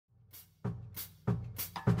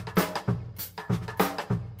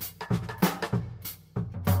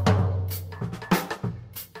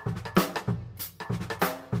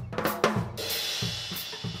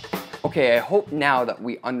Okay, I hope now that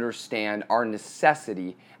we understand our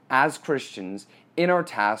necessity as Christians in our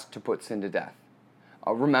task to put sin to death.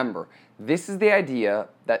 Remember, this is the idea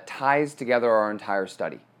that ties together our entire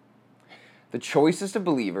study. The choicest of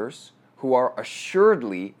believers, who are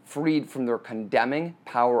assuredly freed from their condemning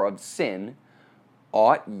power of sin,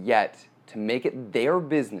 ought yet to make it their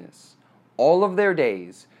business all of their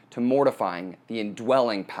days to mortifying the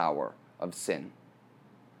indwelling power of sin.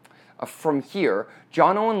 From here,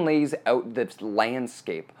 John Owen lays out this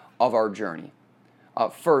landscape of our journey.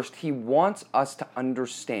 First, he wants us to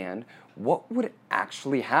understand what would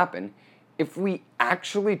actually happen if we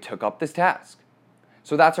actually took up this task.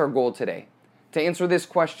 So that's our goal today, to answer this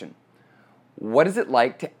question. What is it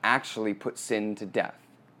like to actually put sin to death?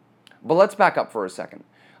 But let's back up for a second.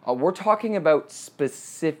 We're talking about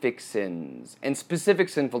specific sins and specific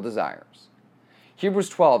sinful desires. Hebrews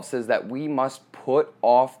 12 says that we must put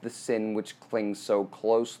off the sin which clings so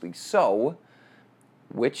closely. So,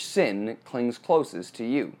 which sin clings closest to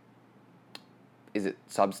you? Is it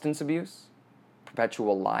substance abuse,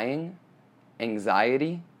 perpetual lying,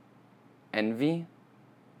 anxiety, envy,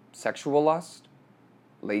 sexual lust,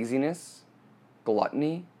 laziness,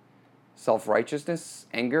 gluttony, self-righteousness,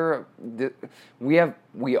 anger?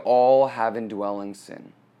 We all have indwelling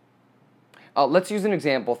sin. Let's use an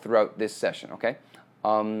example throughout this session, okay?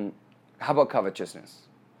 How about covetousness?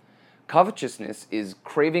 Covetousness is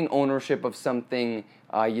craving ownership of something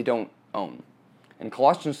you don't own. And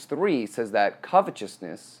Colossians 3 says that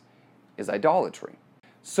covetousness is idolatry.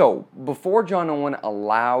 So, before John Owen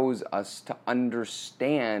allows us to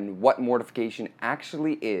understand what mortification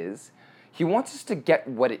actually is, he wants us to get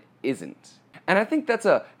what it isn't. And I think that's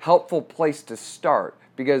a helpful place to start,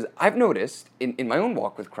 because I've noticed in my own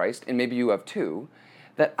walk with Christ, and maybe you have too,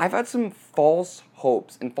 that I've had some false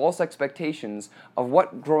hopes and false expectations of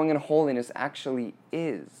what growing in holiness actually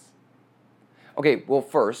is. Okay, well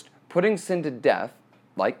first, putting sin to death,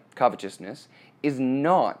 like covetousness, is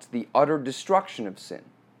not the utter destruction of sin.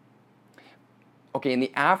 Okay, in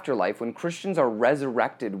the afterlife, when Christians are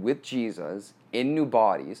resurrected with Jesus in new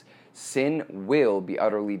bodies, sin will be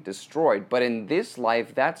utterly destroyed. But in this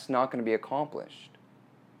life, that's not going to be accomplished.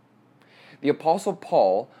 The Apostle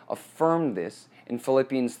Paul affirmed this in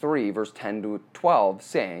Philippians 3, verse 10 to 12,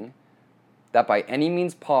 saying that by any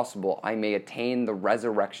means possible I may attain the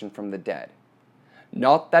resurrection from the dead.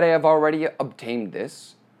 Not that I have already obtained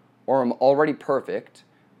this, or am already perfect,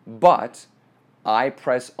 but I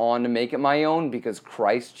press on to make it my own because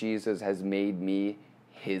Christ Jesus has made me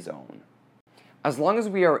his own. As long as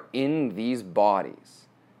we are in these bodies,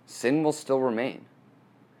 sin will still remain.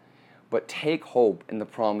 But take hope in the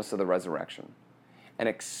promise of the resurrection and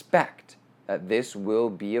expect that this will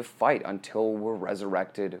be a fight until we're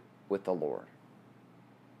resurrected with the Lord.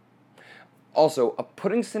 Also,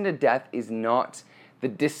 putting sin to death is not the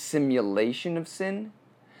dissimulation of sin.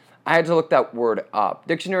 I had to look that word up.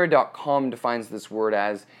 Dictionary.com defines this word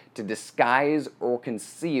as to disguise or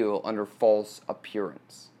conceal under false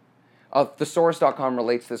appearance. Thesaurus.com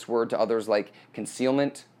relates this word to others like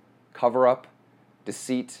concealment, cover-up,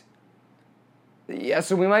 deceit. Yeah,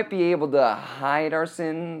 so we might be able to hide our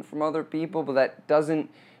sin from other people, but that doesn't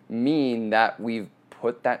mean that we've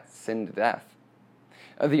put that sin to death.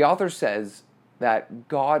 The author says that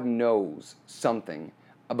God knows something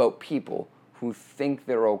about people who think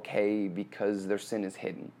they're okay because their sin is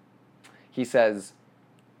hidden. He says,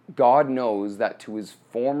 God knows that to his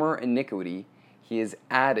former iniquity he has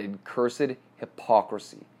added cursed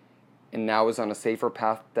hypocrisy, and now is on a safer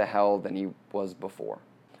path to hell than he was before.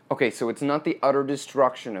 Okay, so it's not the utter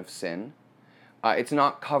destruction of sin. It's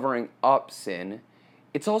not covering up sin.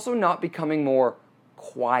 It's also not becoming more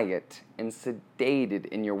quiet and sedated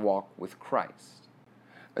in your walk with Christ.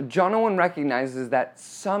 John Owen recognizes that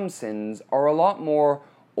some sins are a lot more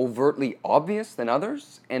overtly obvious than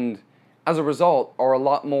others, and as a result are a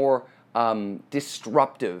lot more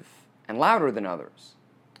disruptive and louder than others.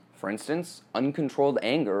 For instance, uncontrolled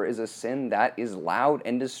anger is a sin that is loud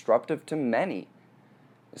and disruptive to many,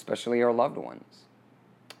 especially our loved ones.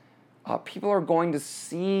 People are going to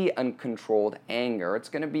see uncontrolled anger. It's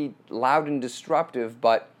going to be loud and disruptive,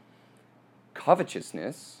 but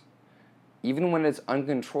covetousness, even when it's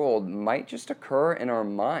uncontrolled, might just occur in our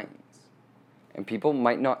minds, and people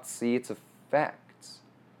might not see its effects.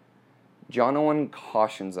 John Owen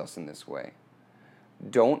cautions us in this way.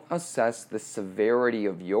 Don't assess the severity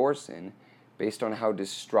of your sin based on how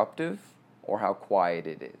disruptive or how quiet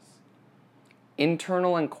it is.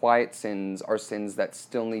 Internal and quiet sins are sins that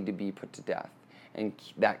still need to be put to death and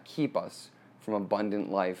that keep us from abundant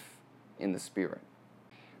life in the Spirit.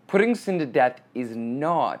 Putting sin to death is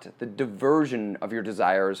not the diversion of your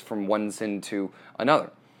desires from one sin to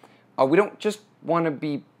another. We don't just want to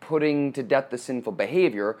be putting to death the sinful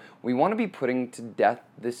behavior, we want to be putting to death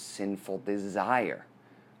the sinful desire.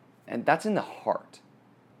 And that's in the heart.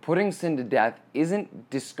 Putting sin to death isn't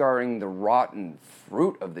discarding the rotten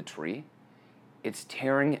fruit of the tree. It's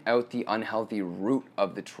tearing out the unhealthy root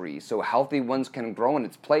of the tree so healthy ones can grow in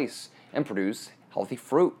its place and produce healthy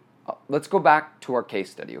fruit. Let's go back to our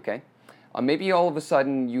case study, okay? Maybe all of a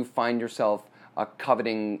sudden you find yourself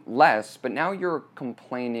coveting less, but now you're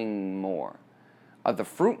complaining more. The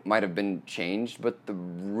fruit might have been changed, but the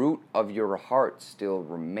root of your heart still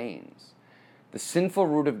remains. The sinful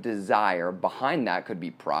root of desire behind that could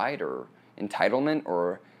be pride or entitlement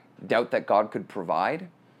or doubt that God could provide.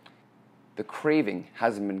 The craving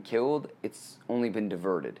hasn't been killed, it's only been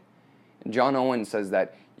diverted. And John Owen says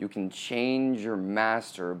that you can change your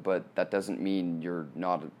master, but that doesn't mean you're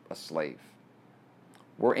not a slave.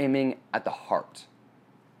 We're aiming at the heart,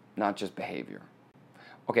 not just behavior.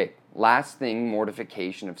 Okay, last thing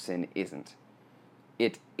mortification of sin isn't.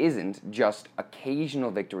 It isn't just occasional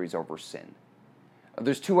victories over sin.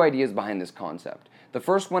 There's two ideas behind this concept. The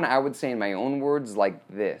first one I would say in my own words like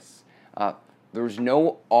this. There's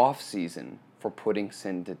no off-season for putting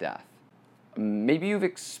sin to death. Maybe you've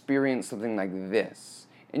experienced something like this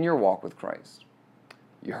in your walk with Christ.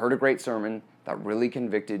 You heard a great sermon that really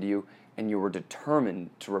convicted you, and you were determined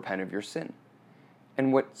to repent of your sin.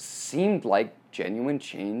 And what seemed like genuine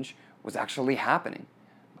change was actually happening.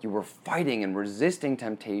 You were fighting and resisting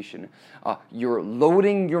temptation. You're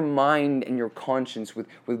loading your mind and your conscience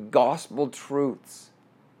with gospel truths.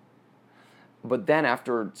 But then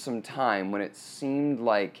after some time, when it seemed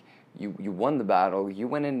like you won the battle, you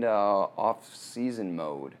went into off-season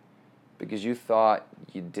mode because you thought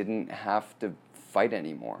you didn't have to fight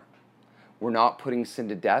anymore. We're not putting sin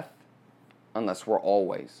to death unless we're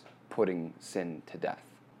always putting sin to death.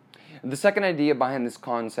 The second idea behind this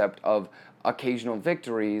concept of occasional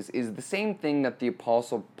victories is the same thing that the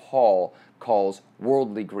Apostle Paul calls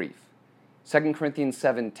worldly grief. 2 Corinthians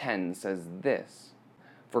 7:10 says this,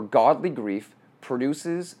 "For godly grief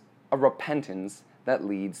produces a repentance that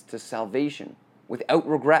leads to salvation without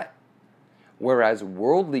regret, whereas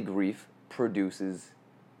worldly grief produces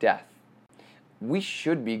death." We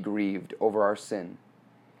should be grieved over our sin,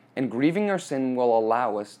 and grieving our sin will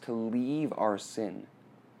allow us to leave our sin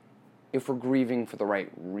if we're grieving for the right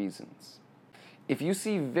reasons. If you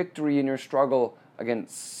see victory in your struggle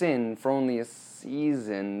against sin for only a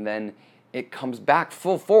season, then it comes back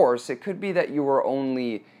full force. It could be that you were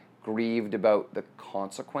only grieved about the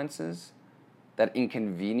consequences that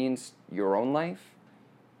inconvenienced your own life,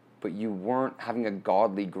 but you weren't having a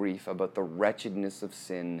godly grief about the wretchedness of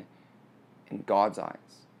sin in God's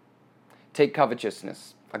eyes. Take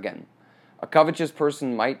covetousness again. A covetous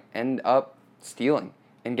person might end up stealing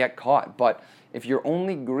and get caught, but if you're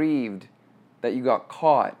only grieved that you got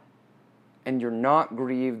caught and you're not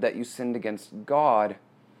grieved that you sinned against God,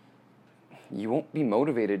 you won't be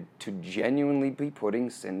motivated to genuinely be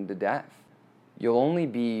putting sin to death. You'll only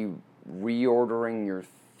be reordering your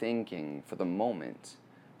thinking for the moment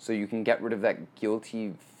so you can get rid of that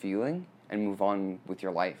guilty feeling and move on with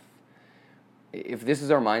your life. If this is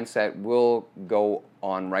our mindset, we'll go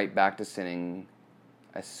on right back to sinning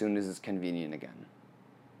as soon as it's convenient again.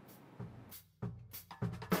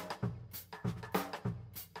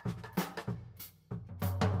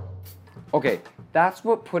 Okay, that's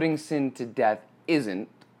what putting sin to death isn't.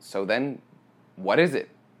 So then, what is it?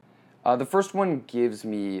 The first one gives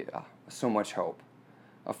me so much hope.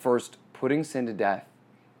 First, putting sin to death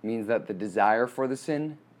means that the desire for the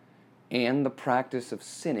sin and the practice of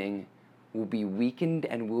sinning will be weakened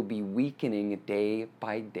and will be weakening day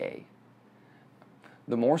by day.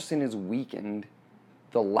 The more sin is weakened,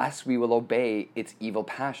 the less we will obey its evil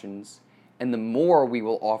passions, and the more we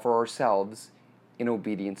will offer ourselves in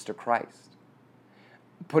obedience to Christ.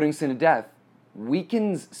 Putting sin to death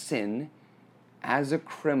weakens sin as a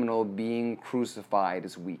criminal being crucified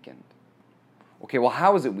is weakened. Okay, well,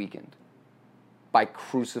 how is it weakened? By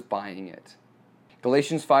crucifying it.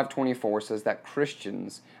 Galatians 5:24 says that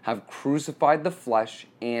Christians have crucified the flesh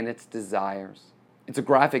and its desires. It's a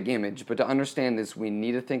graphic image, but to understand this, we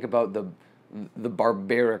need to think about the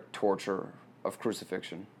barbaric torture of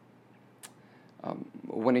crucifixion.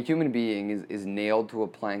 When a human being is nailed to a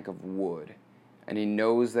plank of wood and he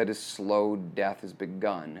knows that his slow death has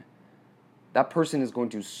begun, that person is going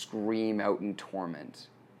to scream out in torment.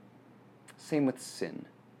 Same with sin.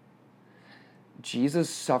 Jesus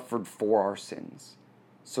suffered for our sins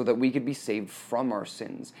so that we could be saved from our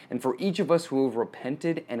sins. And for each of us who have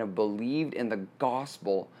repented and have believed in the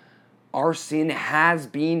gospel, our sin has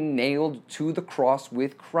been nailed to the cross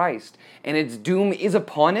with Christ, and its doom is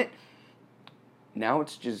upon it. Now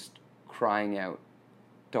it's just crying out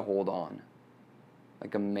to hold on,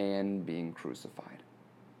 like a man being crucified.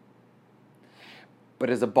 But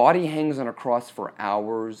as a body hangs on a cross for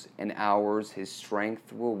hours and hours, his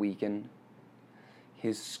strength will weaken,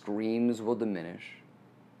 his screams will diminish.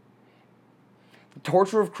 The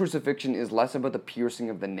torture of crucifixion is less about the piercing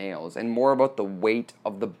of the nails and more about the weight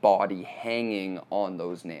of the body hanging on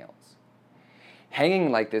those nails.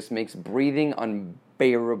 Hanging like this makes breathing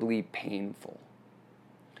unbearably painful.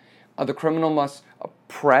 The criminal must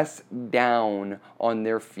press down on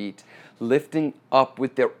their feet, lifting up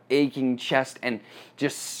with their aching chest and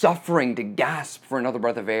just suffering to gasp for another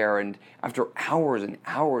breath of air. And after hours and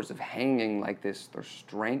hours of hanging like this, their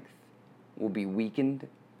strength will be weakened,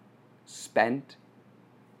 spent,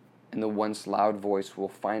 and the once loud voice will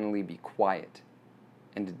finally be quiet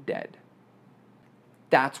and dead.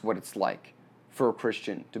 That's what it's like for a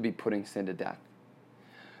Christian to be putting sin to death.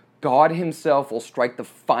 God himself will strike the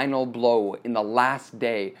final blow in the last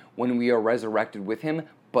day when we are resurrected with him,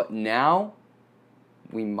 but now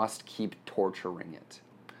we must keep torturing it.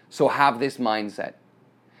 So have this mindset.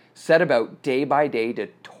 Set about day by day to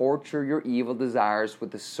torture your evil desires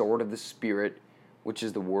with the sword of the Spirit, which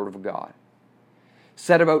is the Word of God.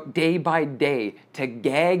 Set about day by day to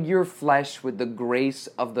gag your flesh with the grace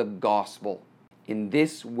of the gospel. In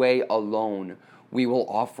this way alone, we will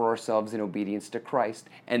offer ourselves in obedience to Christ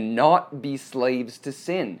and not be slaves to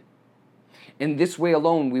sin. In this way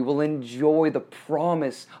alone, we will enjoy the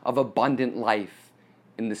promise of abundant life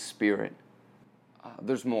in the Spirit.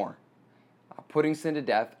 There's more. Putting sin to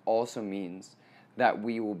death also means that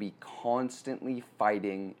we will be constantly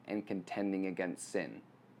fighting and contending against sin.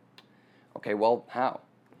 Okay, well, how?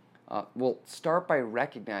 Well, start by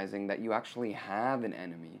recognizing that you actually have an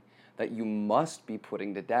enemy that you must be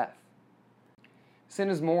putting to death. Sin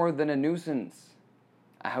is more than a nuisance.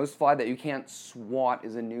 A housefly that you can't swat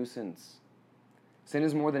is a nuisance. Sin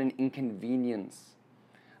is more than an inconvenience.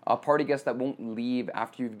 A party guest that won't leave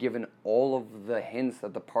after you've given all of the hints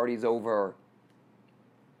that the party's over,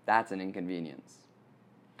 that's an inconvenience.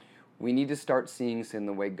 We need to start seeing sin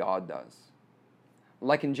the way God does.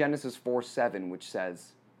 Like in Genesis 4:7, which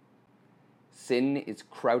says, "Sin is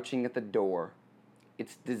crouching at the door.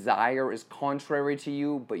 Its desire is contrary to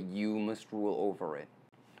you, but you must rule over it."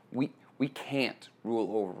 We can't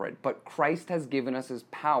rule over it, but Christ has given us his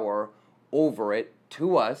power over it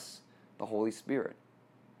to us, the Holy Spirit.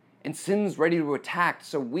 And sin's ready to attack,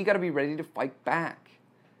 so we got to be ready to fight back.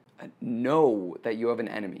 Know that you have an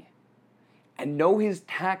enemy. And know his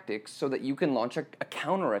tactics so that you can launch a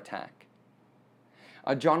counterattack.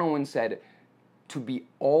 John Owen said, "To be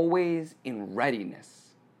always in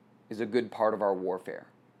readiness is a good part of our warfare.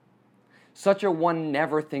 Such a one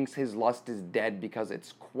never thinks his lust is dead because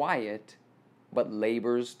it's quiet, but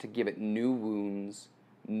labors to give it new wounds,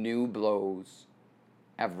 new blows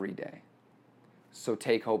every day." So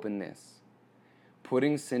take hope in this.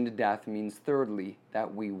 Putting sin to death means, thirdly,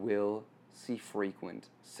 that we will see frequent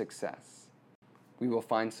success. We will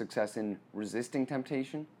find success in resisting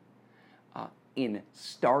temptation, in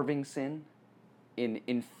starving sin, in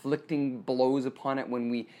inflicting blows upon it when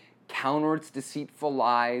we counter its deceitful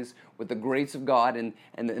lies with the grace of God and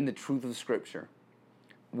the truth of Scripture.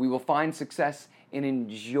 We will find success in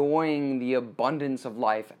enjoying the abundance of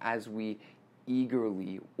life as we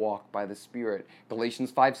eagerly walk by the Spirit. Galatians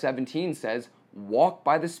 5:17 says, "Walk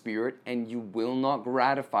by the Spirit, and you will not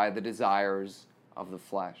gratify the desires of the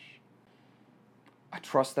flesh." I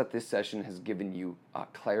trust that this session has given you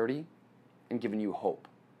clarity and given you hope.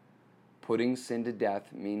 Putting sin to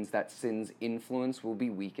death means that sin's influence will be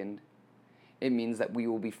weakened. It means that we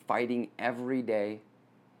will be fighting every day.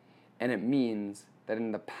 And it means that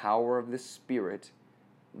in the power of the Spirit,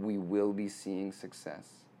 we will be seeing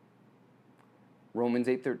success. Romans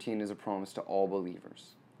 8:13 is a promise to all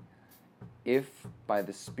believers. If by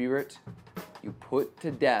the Spirit you put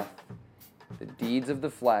to death the deeds of the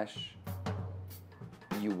flesh,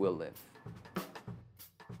 you will live.